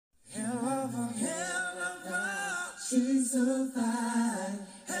She's so fine.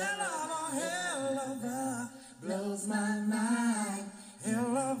 Hell blows my mind.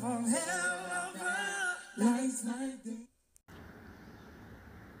 Hell lights my day.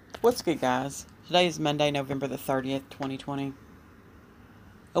 What's good, guys? Today is Monday, November the 30th, 2020.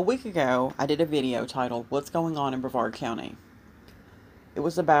 A week ago, I did a video titled, What's Going On in Brevard County? It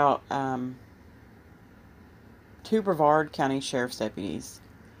was about two Brevard County Sheriff's deputies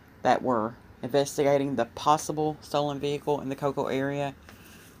that were investigating the possible stolen vehicle in the Cocoa area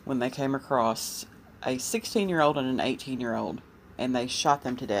when they came across a 16-year-old and an 18-year-old, and they shot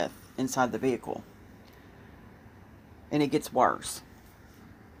them to death inside the vehicle. And it gets worse.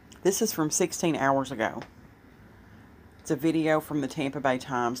 This is from 16 hours ago. It's a video from the Tampa Bay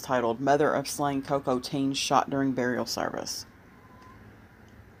Times titled, Mother of Slain Cocoa Teen Shot During Burial Service.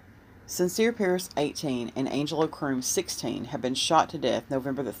 Sincere Pierce, 18, and Angelo Crooms, 16, have been shot to death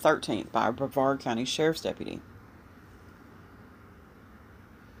November the 13th by a Brevard County Sheriff's deputy.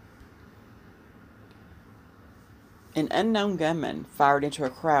 An unknown gunman fired into a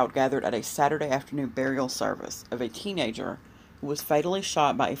crowd gathered at a Saturday afternoon burial service of a teenager who was fatally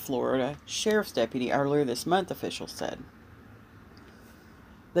shot by a Florida sheriff's deputy earlier this month, officials said.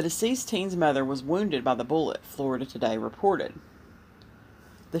 The deceased teen's mother was wounded by the bullet, Florida Today reported.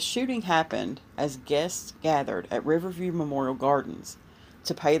 The shooting happened as guests gathered at Riverview Memorial Gardens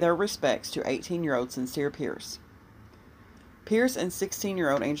to pay their respects to 18-year-old Sincere Pierce. Pierce and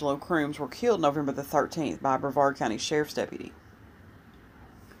 16-year-old Angelo Crooms were killed November the 13th by a Brevard County Sheriff's deputy.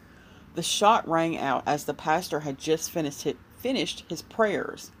 The shot rang out as the pastor had just finished his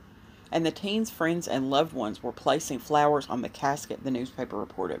prayers, and the teen's friends and loved ones were placing flowers on the casket, the newspaper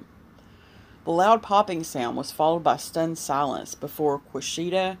reported. The loud popping sound was followed by stunned silence before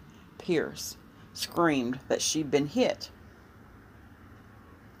Quishita Pierce screamed that she'd been hit.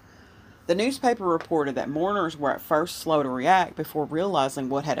 The newspaper reported that mourners were at first slow to react before realizing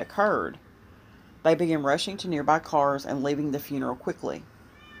what had occurred. They began rushing to nearby cars and leaving the funeral quickly.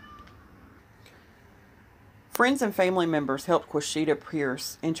 Friends and family members helped Quishita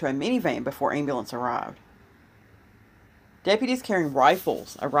Pierce into a minivan before ambulance arrived. Deputies carrying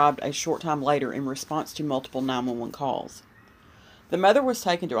rifles arrived a short time later in response to multiple 911 calls. The mother was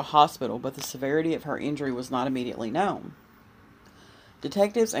taken to a hospital, but the severity of her injury was not immediately known.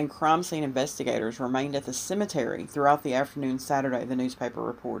 Detectives and crime scene investigators remained at the cemetery throughout the afternoon Saturday, the newspaper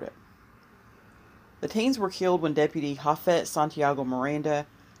reported. The teens were killed when Deputy Hafet Santiago Miranda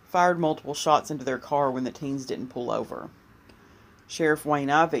fired multiple shots into their car when the teens didn't pull over. Sheriff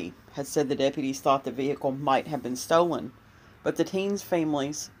Wayne Ivey had said the deputies thought the vehicle might have been stolen, but the teens'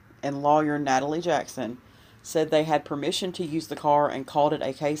 families and lawyer Natalie Jackson said they had permission to use the car and called it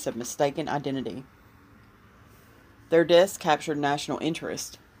a case of mistaken identity. Their deaths captured national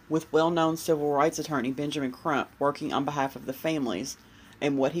interest, with well-known civil rights attorney Benjamin Crump working on behalf of the families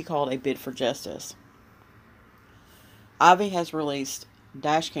in what he called a bid for justice. Ivey has released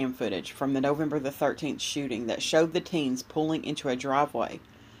dashcam footage from the November the 13th shooting that showed the teens pulling into a driveway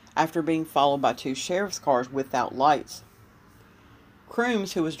after being followed by two sheriff's cars without lights.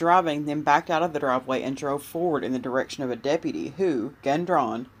 Crooms, who was driving, then backed out of the driveway and drove forward in the direction of a deputy who, gun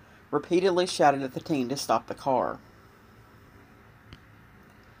drawn, repeatedly shouted at the teen to stop the car.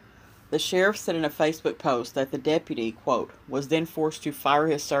 The sheriff said in a Facebook post that the deputy, quote, was then forced to fire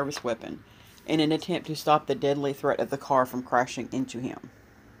his service weapon in an attempt to stop the deadly threat of the car from crashing into him.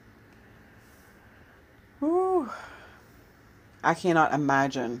 Whew. I cannot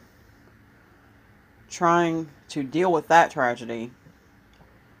imagine trying to deal with that tragedy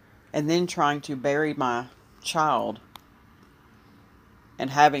and then trying to bury my child and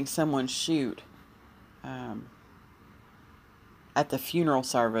having someone shoot at the funeral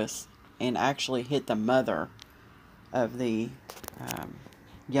service and actually hit the mother of the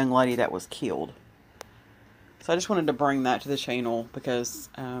young lady that was killed. So I just wanted to bring that to the channel because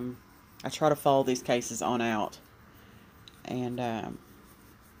I try to follow these cases on out. And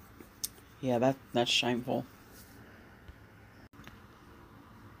yeah, that's shameful.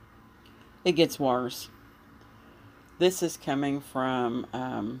 It gets worse. This is coming from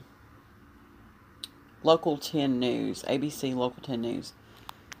Local 10 News, ABC Local 10 News,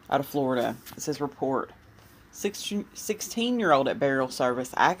 out of Florida. It says, report, 16-year-old at burial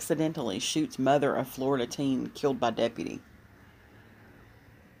service accidentally shoots mother of Florida teen killed by deputy.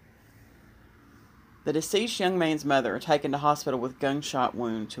 The deceased young man's mother taken to hospital with gunshot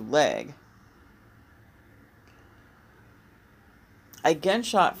wound to leg. A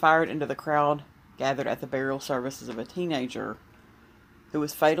gunshot fired into the crowd gathered at the burial services of a teenager who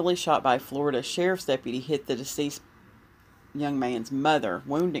was fatally shot by a Florida sheriff's deputy hit the deceased young man's mother,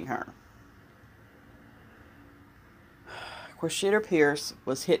 wounding her. Quashita Pierce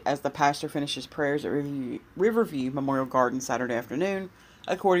was hit as the pastor finished his prayers at Riverview Memorial Garden Saturday afternoon,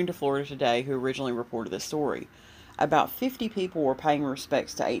 according to Florida Today, who originally reported the story. About 50 people were paying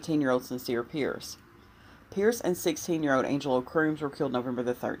respects to 18-year-old Sincere Pierce. Pierce and 16-year-old Angelo Crooms were killed November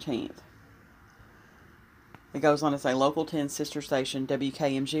the 13th. It goes on to say local 10 sister station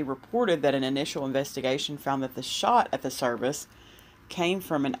WKMG reported that an initial investigation found that the shot at the service came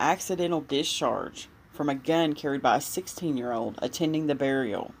from an accidental discharge from a gun carried by a 16-year-old attending the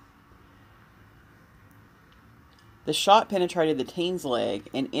burial. The shot penetrated the teen's leg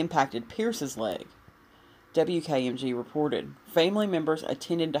and impacted Pierce's leg. WKMG reported family members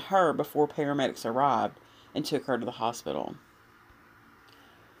attended to her before paramedics arrived and took her to the hospital.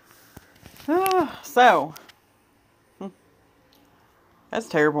 So, that's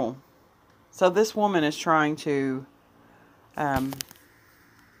terrible. So this woman is trying to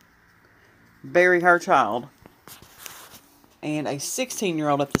bury her child, and a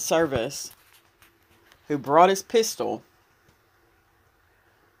 16-year-old at the service who brought his pistol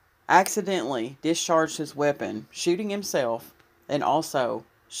accidentally discharged his weapon, shooting himself and also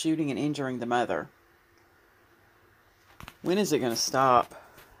shooting and injuring the mother. When is it going to stop?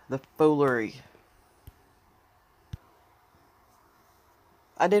 The foolery.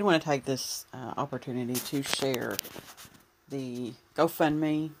 I did want to take this opportunity to share the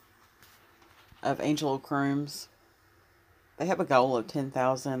GoFundMe of Angelo Crooms. They have a goal of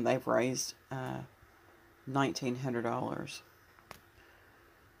 $10,000. They've raised $1,900.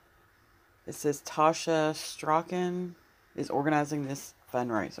 It says Tasha Strachan is organizing this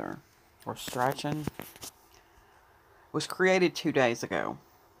fundraiser, or Strachan. Was created 2 days ago.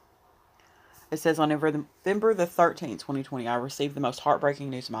 It says, on November the 13th, 2020, I received the most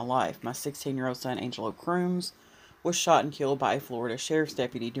heartbreaking news of my life. My 16-year-old son, Angelo Crooms, was shot and killed by a Florida sheriff's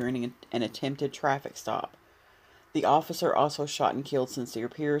deputy during an attempted traffic stop. The officer also shot and killed Sincere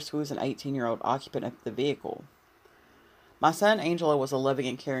Pierce, who was an 18-year-old occupant of the vehicle. My son, Angelo, was a loving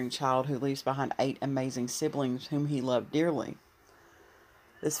and caring child who leaves behind 8 amazing siblings whom he loved dearly.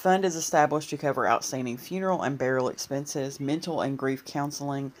 This fund is established to cover outstanding funeral and burial expenses, mental and grief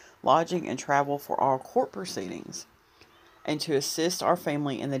counseling, lodging and travel for all court proceedings, and to assist our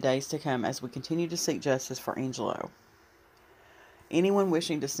family in the days to come as we continue to seek justice for Angelo. Anyone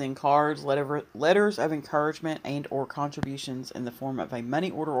wishing to send cards, letters of encouragement, and or contributions in the form of a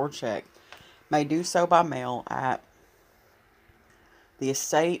money order or check may do so by mail at the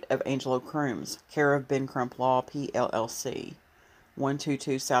estate of Angelo Crooms, care of Ben Crump Law, PLLC,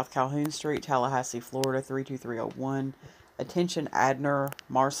 122 South Calhoun Street, Tallahassee, Florida, 32301. Attention, Adner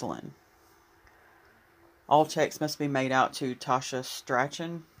Marcelin. All checks must be made out to Tasha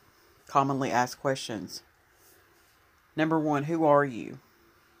Strachan. Commonly asked questions. Number 1, who are you?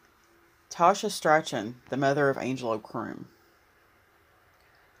 Tasha Strachan, the mother of Angelo Croom.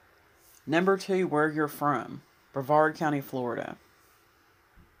 Number 2, where you're from. Brevard County, Florida.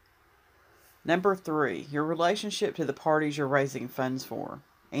 Number 3, your relationship to the parties you're raising funds for.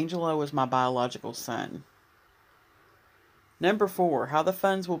 Angelo is my biological son. Number 4, how the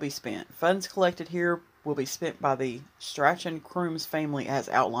funds will be spent. Funds collected here will be spent by the Strachan Crooms family as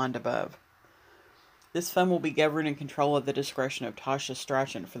outlined above. This fund will be governed and controlled at the discretion of Tasha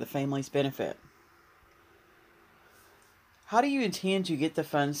Strachan for the family's benefit. How do you intend to get the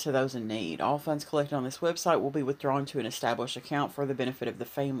funds to those in need? All funds collected on this website will be withdrawn to an established account for the benefit of the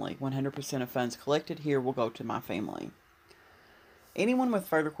family. 100% of funds collected here will go to my family. Anyone with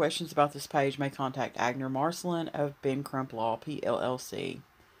further questions about this page may contact Agner Marcelin of Ben Crump Law, PLLC,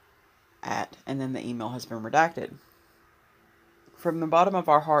 at, and then the email has been redacted. From the bottom of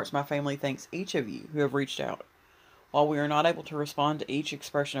our hearts, my family thanks each of you who have reached out. While we are not able to respond to each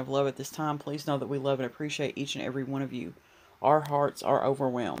expression of love at this time, please know that we love and appreciate each and every one of you. Our hearts are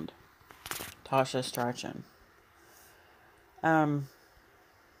overwhelmed. Tasha Strachan. I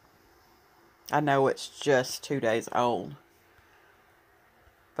know it's just 2 days old,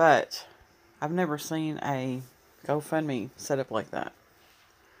 but I've never seen a GoFundMe set up like that.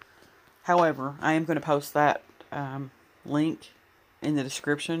 However, I am going to post that link in the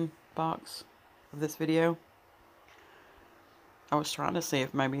description box of this video. I was trying to see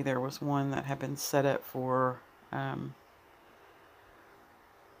if maybe there was one that had been set up for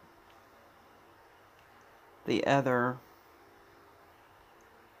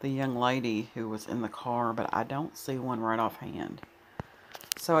the young lady who was in the car, but I don't see one right offhand.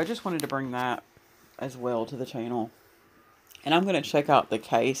 So I just wanted to bring that as well to the channel. And I'm going to check out the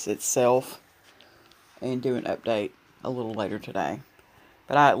case itself and do an update a little later today.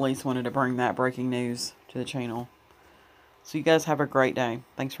 But I at least wanted to bring that breaking news to the channel. So you guys have a great day.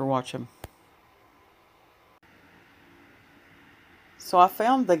 Thanks for watching. So I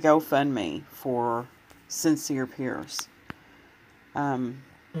found the GoFundMe for Sincere Pierce. And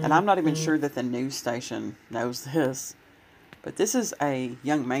I'm not even sure that the news station knows this. But this is a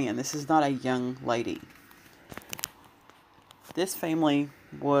young man. This is not a young lady. This family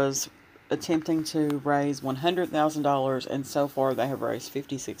was attempting to raise $100,000, and so far they have raised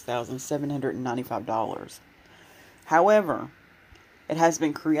 $56,795. However, it has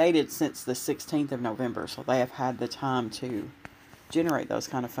been created since the 16th of November, so they have had the time to generate those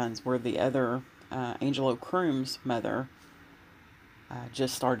kind of funds, where the other, Angelo Croom's mother,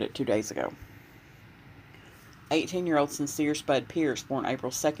 just started 2 days ago. 18-year-old Sincere Spud Pierce, born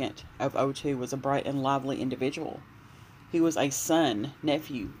April 2nd of 2002, was a bright and lively individual. He was a son,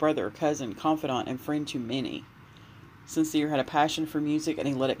 nephew, brother, cousin, confidant, and friend to many. Sincere had a passion for music, and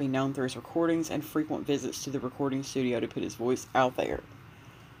he let it be known through his recordings and frequent visits to the recording studio to put his voice out there.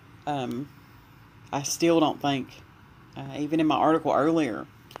 I still don't think, even in my article earlier,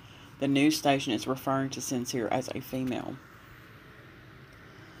 the news station is referring to Sincere as a female.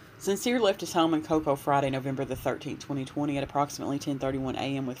 Sincere left his home in Cocoa Friday, November the 13th, 2020 at approximately 10:31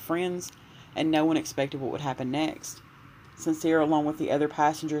 a.m. with friends, and no one expected what would happen next. Sincere, along with the other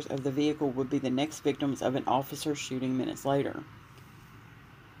passengers of the vehicle, would be the next victims of an officer shooting minutes later.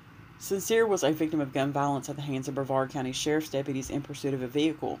 Sincere was a victim of gun violence at the hands of Brevard County Sheriff's deputies in pursuit of a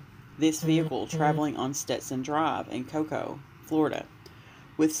vehicle. This vehicle, traveling on Stetson Drive in Cocoa, Florida,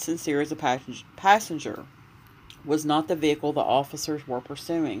 with Sincere as a passenger, was not the vehicle the officers were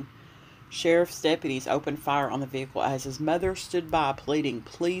pursuing. Sheriff's deputies opened fire on the vehicle as his mother stood by pleading,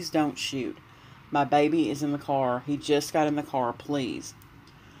 "Please don't shoot. My baby is in the car. He just got in the car, please."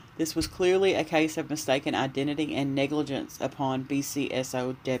 This was clearly a case of mistaken identity and negligence upon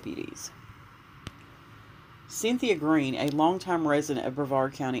BCSO deputies. Cynthia Green, a longtime resident of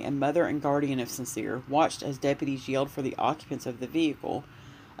Brevard County and mother and guardian of Sincere, watched as deputies yelled for the occupants of the vehicle,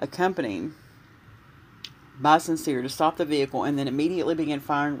 accompanied by Sincere, to stop the vehicle, and then immediately began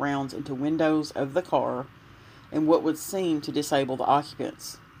firing rounds into windows of the car in what would seem to disable the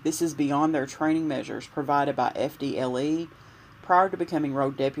occupants. This is beyond their training measures provided by FDLE prior to becoming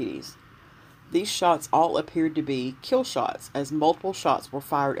road deputies. These shots all appeared to be kill shots, as multiple shots were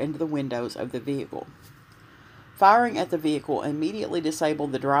fired into the windows of the vehicle. Firing at the vehicle immediately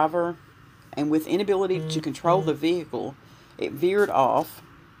disabled the driver, and with inability to control the vehicle, it veered off,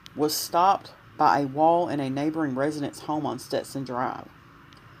 was stopped by a wall in a neighboring resident's home on Stetson Drive.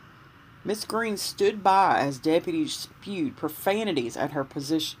 Miss Green stood by as deputies spewed profanities at her,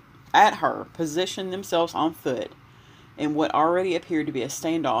 positioned themselves on foot in what already appeared to be a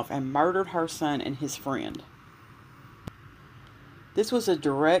standoff, and murdered her son and his friend. This was a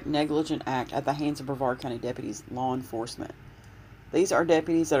direct negligent act at the hands of Brevard County deputies, law enforcement. These are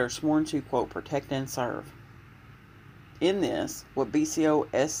deputies that are sworn to, quote, protect and serve. In this, what BCSO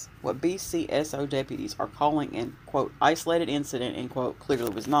deputies are calling an, quote, isolated incident, end quote,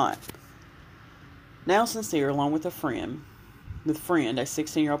 clearly was not. Now Sincere, along with a friend, a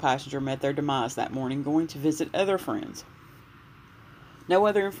 16-year-old passenger, met their demise that morning, going to visit other friends. No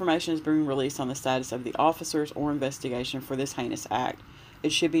other information is being released on the status of the officers or investigation for this heinous act.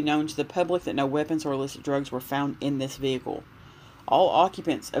 It should be known to the public that no weapons or illicit drugs were found in this vehicle. All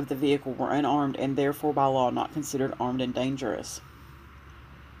occupants of the vehicle were unarmed and therefore by law not considered armed and dangerous.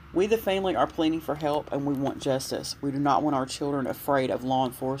 We, the family, are pleading for help, and we want justice. We do not want our children afraid of law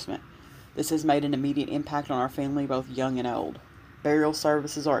enforcement. This has made an immediate impact on our family, both young and old. Burial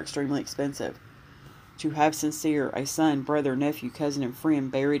services are extremely expensive. To have Sincere, a son, brother, nephew, cousin, and friend,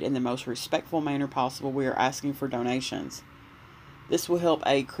 buried in the most respectful manner possible, we are asking for donations. This will help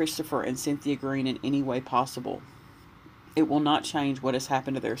aid Christopher and Cynthia Green in any way possible. It will not change what has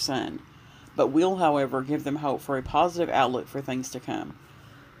happened to their son, but will, however, give them hope for a positive outlook for things to come.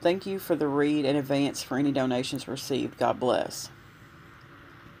 Thank you for the read in advance for any donations received. God bless.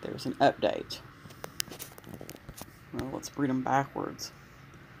 There's an update. Well, let's read them backwards.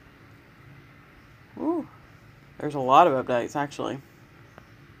 Ooh, there's a lot of updates, actually.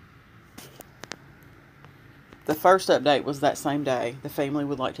 The first update was that same day. The family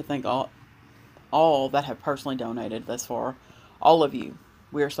would like to thank all that have personally donated thus far. All of you.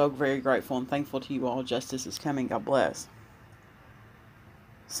 We are so very grateful and thankful to you all. Justice is coming. God bless.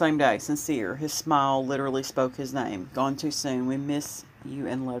 Same day, Sincere. His smile literally spoke his name. Gone too soon. We miss you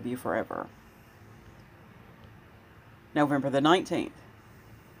and love you forever. November the 19th.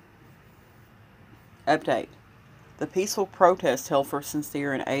 Update. The peaceful protest held for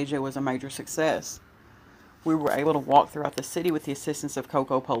Sincere and AJ was a major success. We were able to walk throughout the city with the assistance of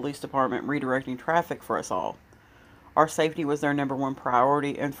Cocoa Police Department, redirecting traffic for us all. Our safety was their #1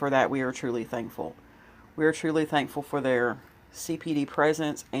 priority, and for that we are truly thankful. We are truly thankful for their CPD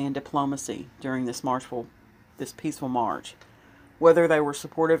presence and diplomacy during this peaceful march, whether they were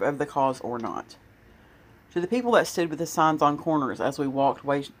supportive of the cause or not. To the people that stood with the signs on corners as we walked,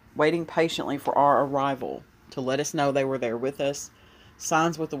 waiting patiently for our arrival to let us know they were there with us,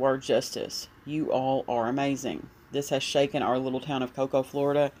 signs with the word justice, you all are amazing. This has shaken our little town of Cocoa,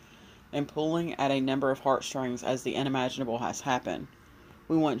 Florida, and pulling at a number of heartstrings as the unimaginable has happened.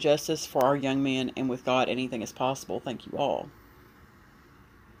 We want justice for our young men, and with God, anything is possible. Thank you all.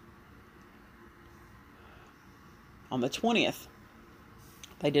 On the 20th,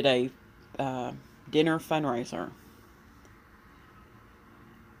 they did a dinner fundraiser.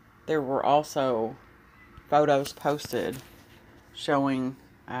 There were also photos posted showing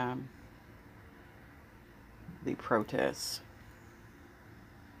the protests.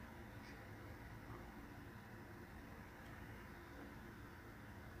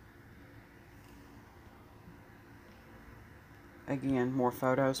 Again, more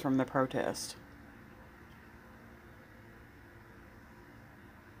photos from the protest.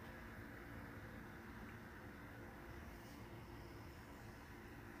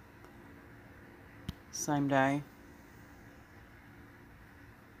 Same day.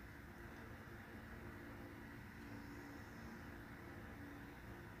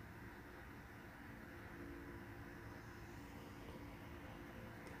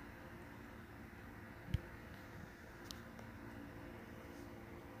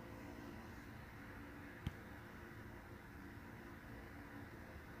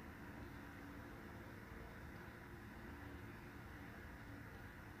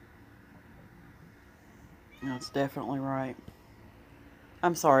 That's definitely right.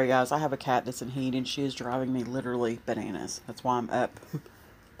 I'm sorry, guys. I have a cat that's in heat, and she is driving me literally bananas. That's why I'm up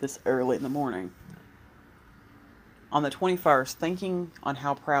this early in the morning. On the 21st, thinking on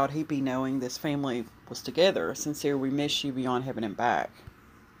how proud he'd be knowing this family was together. Sincere, we miss you beyond heaven and back.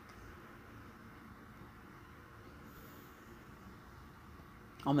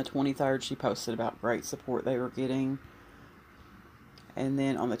 On the 23rd, she posted about great support they were getting. And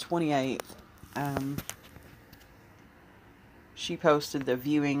then on the 28th, she posted the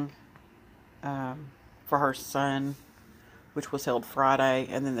viewing for her son, which was held Friday,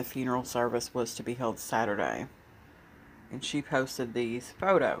 and then the funeral service was to be held Saturday. And she posted these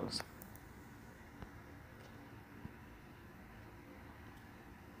photos.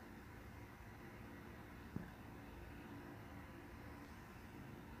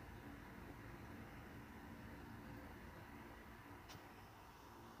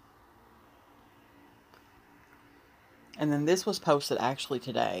 And then this was posted actually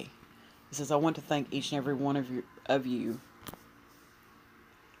today. It says, I want to thank each and every one of you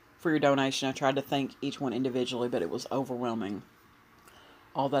for your donation. I tried to thank each one individually, but it was overwhelming.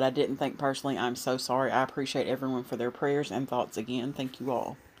 All that I didn't thank personally, I'm so sorry. I appreciate everyone for their prayers and thoughts again. Thank you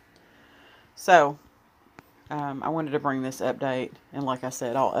all. So, I wanted to bring this update. And like I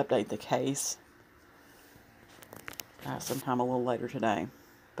said, I'll update the case sometime a little later today.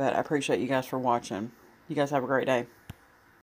 But I appreciate you guys for watching. You guys have a great day.